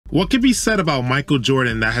What could be said about Michael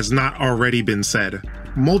Jordan that has not already been said?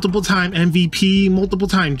 Multiple-time MVP,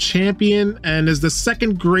 multiple-time champion, and is the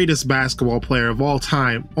second greatest basketball player of all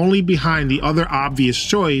time, only behind the other obvious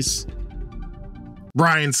choice,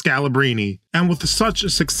 Brian Scalabrine. And with such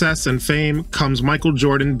success and fame comes Michael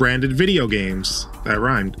Jordan branded video games. That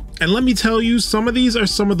rhymed. And let me tell you, some of these are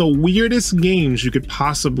some of the weirdest games you could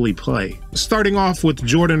possibly play. Starting off with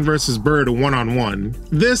Jordan vs. Bird one-on-one.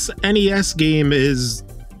 This NES game is,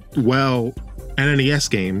 well, an NES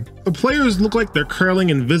game. The players look like they're curling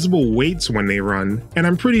invisible weights when they run, and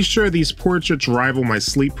I'm pretty sure these portraits rival my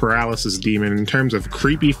sleep paralysis demon in terms of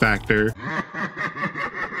creepy factor.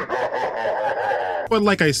 But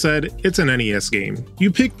like I said, it's an NES game.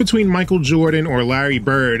 You pick between Michael Jordan or Larry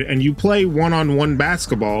Bird, and you play one-on-one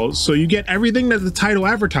basketball, so you get everything that the title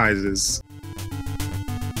advertises.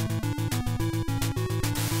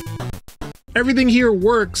 Everything here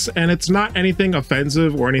works, and it's not anything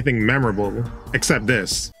offensive or anything memorable, except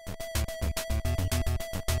this.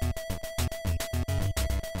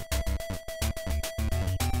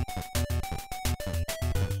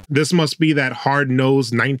 This must be that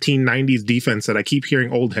hard-nosed 1990s defense that I keep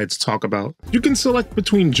hearing old heads talk about. You can select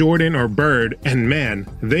between Jordan or Bird, and man,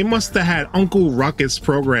 they must have had Uncle Ruckus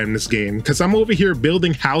program this game, because I'm over here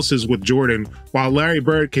building houses with Jordan, while Larry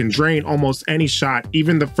Bird can drain almost any shot,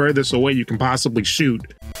 even the furthest away you can possibly shoot.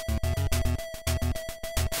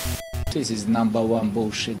 This is #1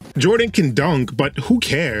 bullshit. Jordan can dunk, but who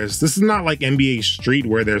cares? This is not like NBA Street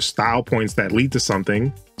where there's style points that lead to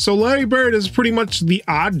something. So Larry Bird is pretty much the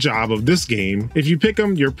odd job of this game. If you pick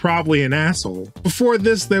him, you're probably an asshole. Before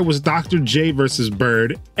this, there was Dr. J versus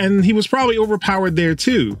Bird, and he was probably overpowered there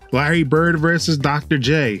too. Larry Bird versus Dr.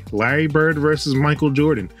 J, Larry Bird versus Michael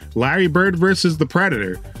Jordan, Larry Bird versus the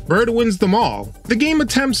Predator. Bird wins them all. The game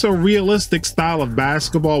attempts a realistic style of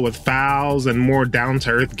basketball with fouls and more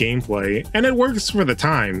down-to-earth gameplay, and it works for the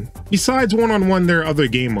time. Besides one-on-one, there are other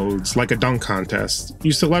game modes, like a dunk contest.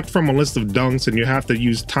 You select from a list of dunks and you have to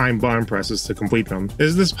use time button presses to complete them.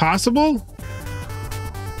 Is this possible?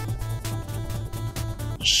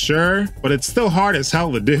 Sure, but it's still hard as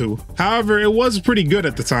hell to do. However, it was pretty good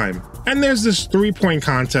at the time. And there's this 3-point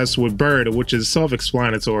contest with Bird, which is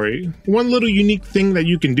self-explanatory. One little unique thing that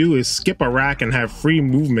you can do is skip a rack and have free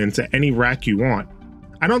movement to any rack you want.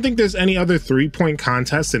 I don't think there's any other 3-point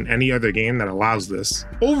contest in any other game that allows this.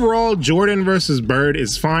 Overall, Jordan vs. Bird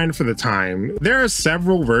is fine for the time. There are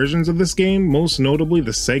several versions of this game, most notably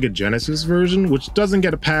the Sega Genesis version, which doesn't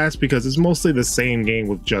get a pass because it's mostly the same game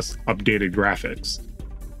with just updated graphics.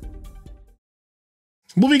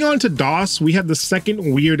 Moving on to DOS, we have the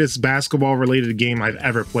second weirdest basketball-related game I've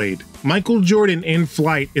ever played. Michael Jordan in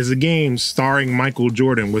Flight is a game starring Michael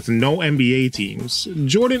Jordan with no NBA teams.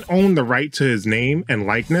 Jordan owned the right to his name and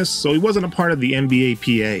likeness, so he wasn't a part of the NBA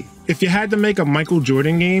PA. If you had to make a Michael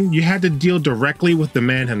Jordan game, you had to deal directly with the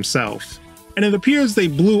man himself. And it appears they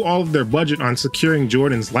blew all of their budget on securing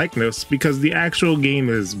Jordan's likeness because the actual game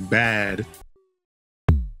is bad.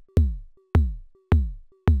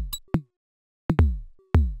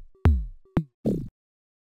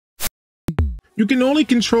 You can only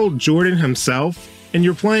control Jordan himself, and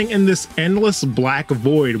you're playing in this endless black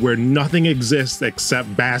void where nothing exists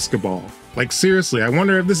except basketball. Like seriously, I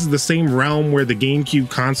wonder if this is the same realm where the GameCube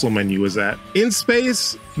console menu is at. In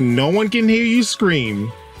space, no one can hear you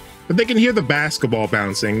scream, but they can hear the basketball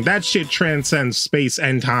bouncing. That shit transcends space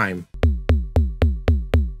and time.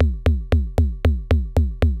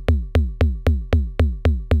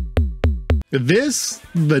 This,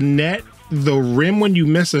 the net, the rim when you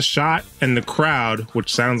miss a shot, and the crowd,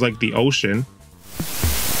 which sounds like the ocean.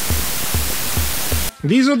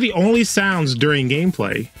 These are the only sounds during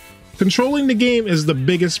gameplay. Controlling the game is the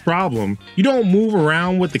biggest problem. You don't move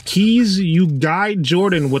around with the keys, you guide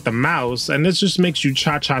Jordan with the mouse, and this just makes you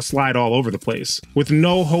cha-cha slide all over the place, with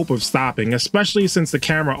no hope of stopping, especially since the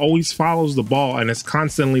camera always follows the ball and is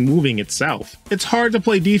constantly moving itself. It's hard to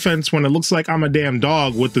play defense when it looks like I'm a damn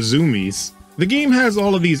dog with the zoomies. The game has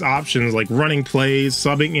all of these options like running plays,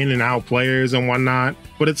 subbing in and out players and whatnot,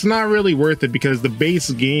 but it's not really worth it because the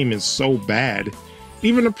base game is so bad.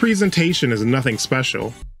 Even the presentation is nothing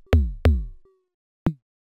special.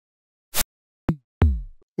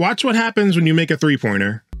 Watch what happens when you make a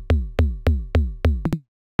three-pointer.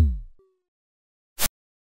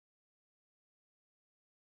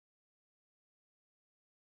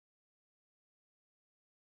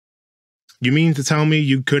 You mean to tell me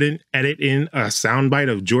you couldn't edit in a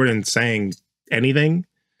soundbite of Jordan saying anything?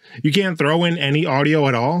 You can't throw in any audio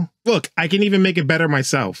at all? Look, I can even make it better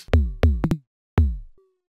myself.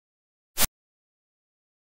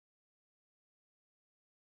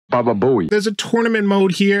 Baba Booey. There's a tournament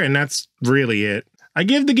mode here, and that's really it. I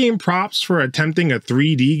give the game props for attempting a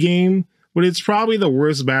 3D game, but it's probably the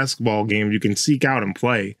worst basketball game you can seek out and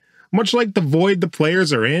play. Much like the void the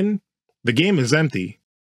players are in, the game is empty.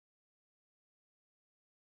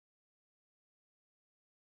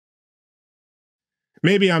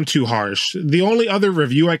 Maybe I'm too harsh. The only other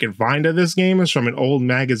review I can find of this game is from an old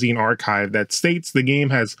magazine archive that states the game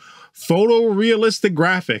has photorealistic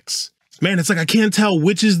graphics. Man, it's like I can't tell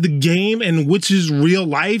which is the game and which is real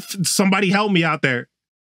life. Somebody help me out there.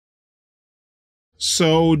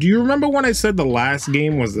 So, do you remember when I said the last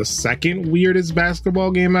game was the second weirdest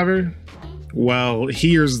basketball game ever? Well,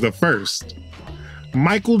 here's the first.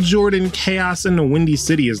 Michael Jordan Chaos in the Windy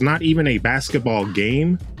City is not even a basketball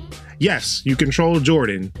game. Yes, you control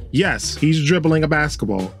Jordan. Yes, he's dribbling a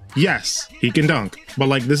basketball. Yes, he can dunk. But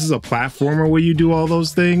like, this is a platformer where you do all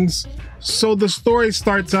those things? So the story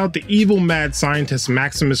starts out the evil mad scientist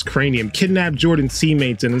Maximus Cranium kidnapped Jordan's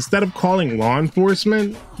teammates, and instead of calling law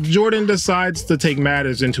enforcement, Jordan decides to take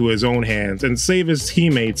matters into his own hands and save his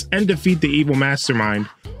teammates and defeat the evil mastermind,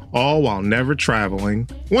 all while never traveling.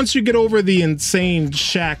 Once you get over the insane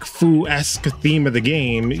Shaq Fu-esque theme of the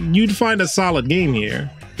game, you'd find a solid game here.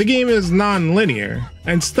 The game is non-linear.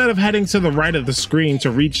 Instead of heading to the right of the screen to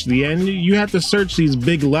reach the end, you have to search these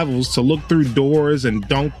big levels to look through doors and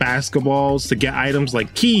dunk basketballs to get items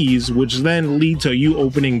like keys, which then lead to you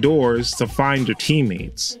opening doors to find your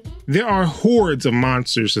teammates. There are hordes of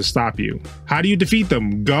monsters to stop you. How do you defeat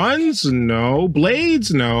them? Guns? No.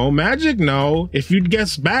 Blades? No. Magic? No. If you'd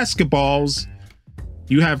guess basketballs,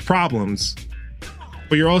 you have problems.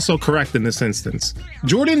 But you're also correct in this instance.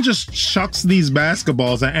 Jordan just chucks these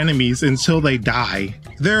basketballs at enemies until they die.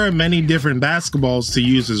 There are many different basketballs to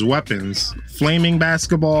use as weapons. Flaming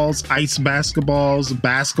basketballs, ice basketballs,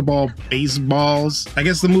 basketball baseballs. I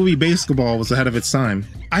guess the movie Basketball was ahead of its time.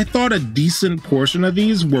 I thought a decent portion of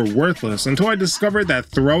these were worthless until I discovered that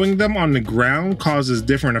throwing them on the ground causes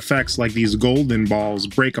different effects, like these golden balls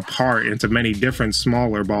break apart into many different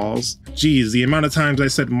smaller balls. Geez, the amount of times I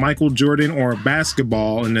said Michael Jordan or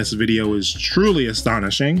basketball in this video is truly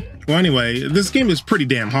astonishing. Well, anyway, this game is pretty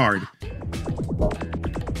damn hard.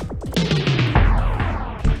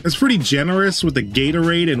 It's pretty generous with the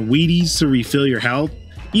Gatorade and Wheaties to refill your health.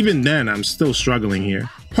 Even then, I'm still struggling here.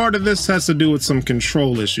 Part of this has to do with some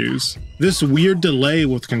control issues. This weird delay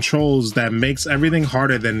with controls that makes everything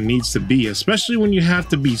harder than it needs to be, especially when you have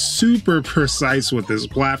to be super precise with this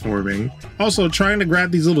platforming. Also, trying to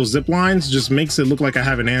grab these little zip lines just makes it look like I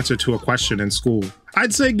have an answer to a question in school.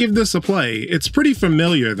 I'd say give this a play. It's pretty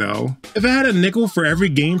familiar though. If I had a nickel for every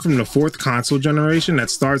game from the 4th console generation that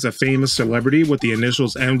stars a famous celebrity with the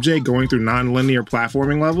initials MJ going through non-linear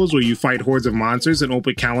platforming levels where you fight hordes of monsters and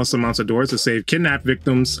open countless amounts of doors to save kidnapped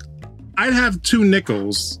victims, I'd have 2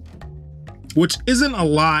 nickels. Which isn't a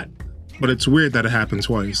lot, but it's weird that it happened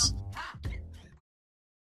twice.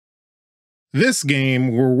 This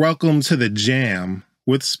game, we're welcome to the jam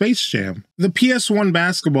with Space Jam. The PS1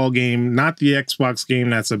 basketball game, not the Xbox game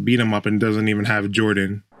that's a beat 'em up and doesn't even have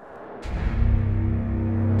Jordan.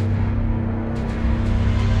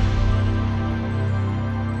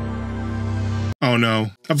 Oh no.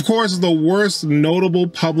 Of course, the worst notable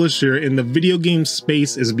publisher in the video game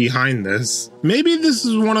space is behind this. Maybe this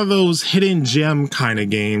is one of those hidden gem kind of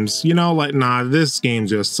games. You know, like, nah, this game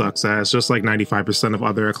just sucks ass, just like 95% of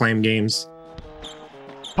other acclaimed games.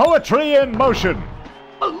 Poetry in motion.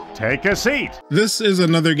 Take a seat. This is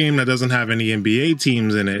another game that doesn't have any NBA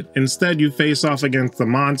teams in it. Instead, you face off against the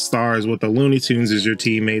Monstars with the Looney Tunes as your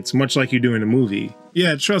teammates, much like you do in the movie.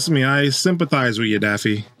 Yeah, trust me, I sympathize with you,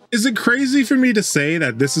 Daffy. Is it crazy for me to say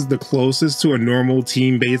that this is the closest to a normal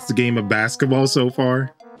team-based game of basketball so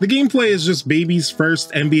far? The gameplay is just baby's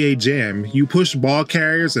first NBA Jam. You push ball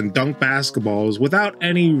carriers and dunk basketballs without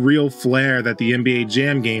any real flair that the NBA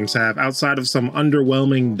Jam games have outside of some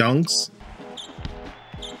underwhelming dunks.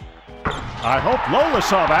 I hope Lola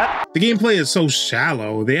saw that. The gameplay is so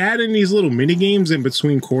shallow. They add in these little mini-games in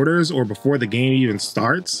between quarters or before the game even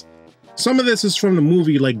starts. Some of this is from the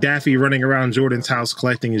movie, like Daffy running around Jordan's house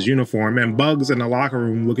collecting his uniform and Bugs in the locker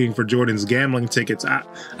room looking for Jordan's gambling tickets.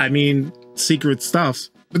 I mean, secret stuff.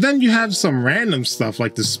 But then you have some random stuff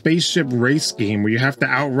like the spaceship race game where you have to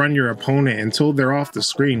outrun your opponent until they're off the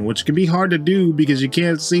screen, which can be hard to do because you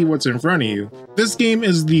can't see what's in front of you. This game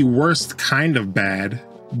is the worst kind of bad.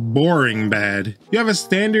 Boring bad. You have a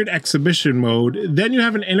standard exhibition mode, then you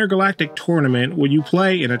have an intergalactic tournament where you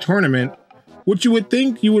play in a tournament which you would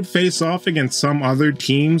think you would face off against some other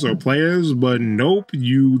teams or players, but nope,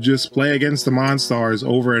 you just play against the Monstars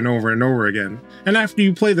over and over and over again. And after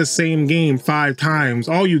you play the same game 5 times,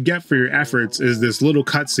 all you get for your efforts is this little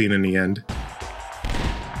cutscene in the end.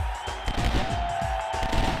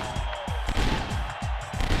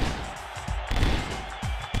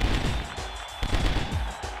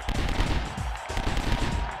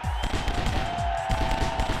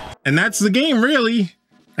 And that's the game, really.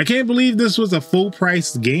 I can't believe this was a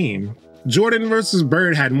full-priced game. Jordan vs.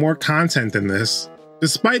 Bird had more content than this.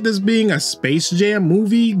 Despite this being a Space Jam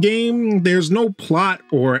movie game, there's no plot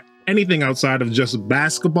or anything outside of just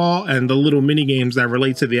basketball and the little mini-games that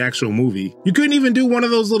relate to the actual movie. You couldn't even do one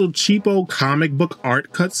of those little cheapo comic book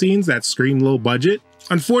art cutscenes that scream low budget.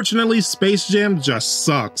 Unfortunately, Space Jam just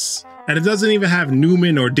sucks, and it doesn't even have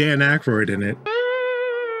Newman or Dan Aykroyd in it.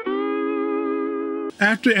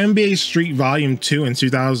 After NBA Street Volume 2 in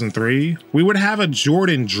 2003, we would have a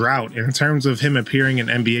Jordan drought in terms of him appearing in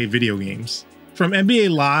NBA video games. From NBA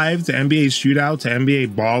Live to NBA Shootout to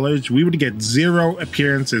NBA Ballers, we would get 0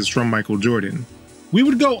 appearances from Michael Jordan. We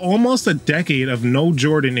would go almost a decade of no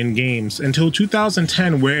Jordan in games until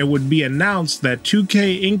 2010, where it would be announced that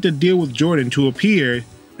 2K inked a deal with Jordan to appear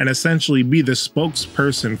and essentially be the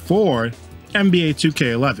spokesperson for NBA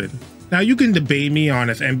 2K11. Now, you can debate me on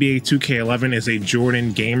if NBA 2K11 is a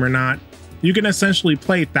Jordan game or not. You can essentially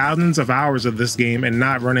play thousands of hours of this game and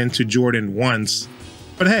not run into Jordan once.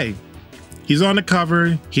 But hey, he's on the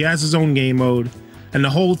cover, he has his own game mode, and the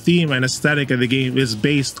whole theme and aesthetic of the game is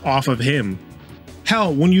based off of him.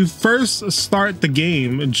 Hell, when you first start the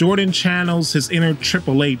game, Jordan channels his inner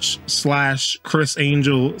Triple H / Chris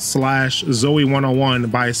Angel / Zoe 101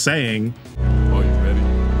 by saying,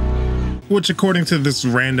 which according to this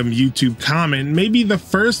random YouTube comment may be the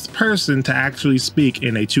first person to actually speak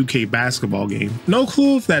in a 2K basketball game. No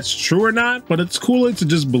clue if that's true or not, but it's cooler to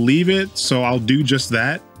just believe it, so I'll do just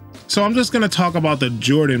that. So I'm just going to talk about the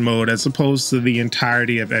Jordan mode as opposed to the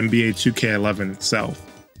entirety of NBA 2K11 itself.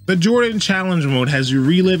 The Jordan Challenge mode has you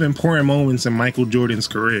relive important moments in Michael Jordan's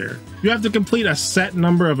career. You have to complete a set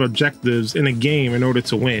number of objectives in a game in order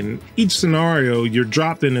to win. Each scenario you're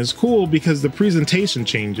dropped in is cool because the presentation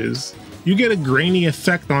changes. You get a grainy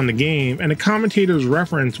effect on the game, and the commentators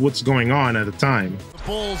reference what's going on at the time. The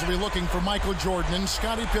Bulls will be looking for Michael Jordan and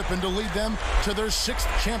Scottie Pippen to lead them to their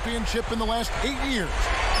 6th championship in the last 8 years.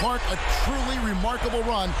 Mark a truly remarkable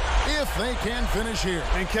run if they can finish here.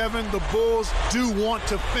 And Kevin, the Bulls do want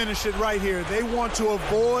to finish it right here. They want to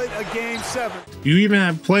avoid a Game 7. You even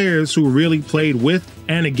have players who really played with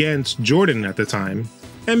and against Jordan at the time.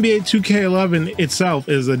 NBA 2K11 itself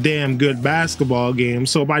is a damn good basketball game,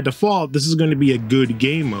 so by default, this is going to be a good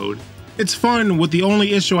game mode. It's fun, with the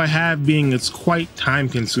only issue I have being it's quite time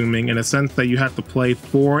consuming in a sense that you have to play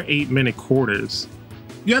 4 8-minute quarters.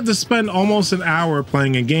 You have to spend almost an hour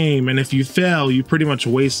playing a game, and if you fail, you pretty much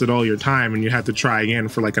wasted all your time and you have to try again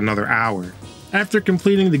for like another hour. After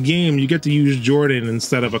completing the game, you get to use Jordan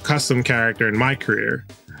instead of a custom character in my career.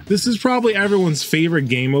 This is probably everyone's favorite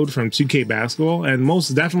game mode from 2K Basketball, and most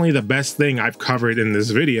definitely the best thing I've covered in this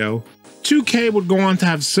video. 2K would go on to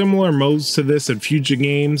have similar modes to this in future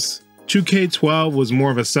games. 2K12 was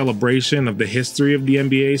more of a celebration of the history of the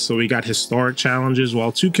NBA, so we got historic challenges,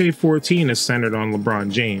 while 2K14 is centered on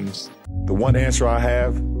LeBron James. The one answer I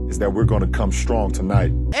have is that we're going to come strong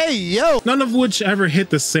tonight. Hey, yo! None of which ever hit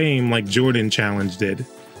the same like Jordan Challenge did.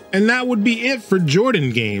 And that would be it for Jordan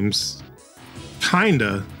games.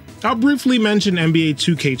 Kinda. I'll briefly mention NBA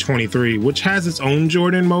 2K23, which has its own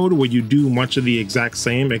Jordan mode where you do much of the exact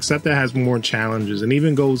same, except it has more challenges and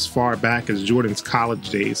even goes far back as Jordan's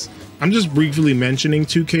college days. I'm just briefly mentioning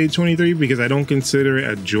 2K23 because I don't consider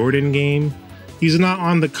it a Jordan game. He's not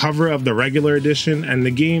on the cover of the regular edition, and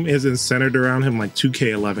the game isn't centered around him like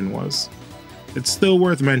 2K11 was. It's still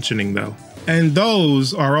worth mentioning though. And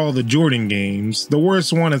those are all the Jordan games. The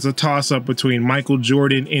worst one is a toss-up between Michael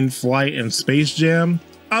Jordan, In Flight, and Space Jam.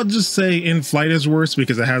 I'll just say In Flight is worse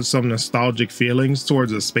because it has some nostalgic feelings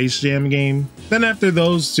towards a Space Jam game. Then after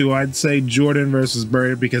those two, I'd say Jordan vs.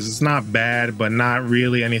 Bird because it's not bad, but not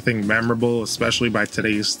really anything memorable, especially by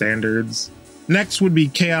today's standards. Next would be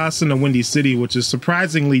Chaos in the Windy City, which is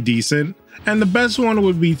surprisingly decent. And the best one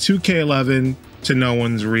would be 2K11, to no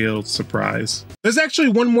one's real surprise. There's actually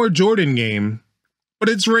one more Jordan game, but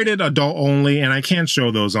it's rated adult only and I can't show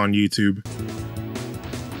those on YouTube.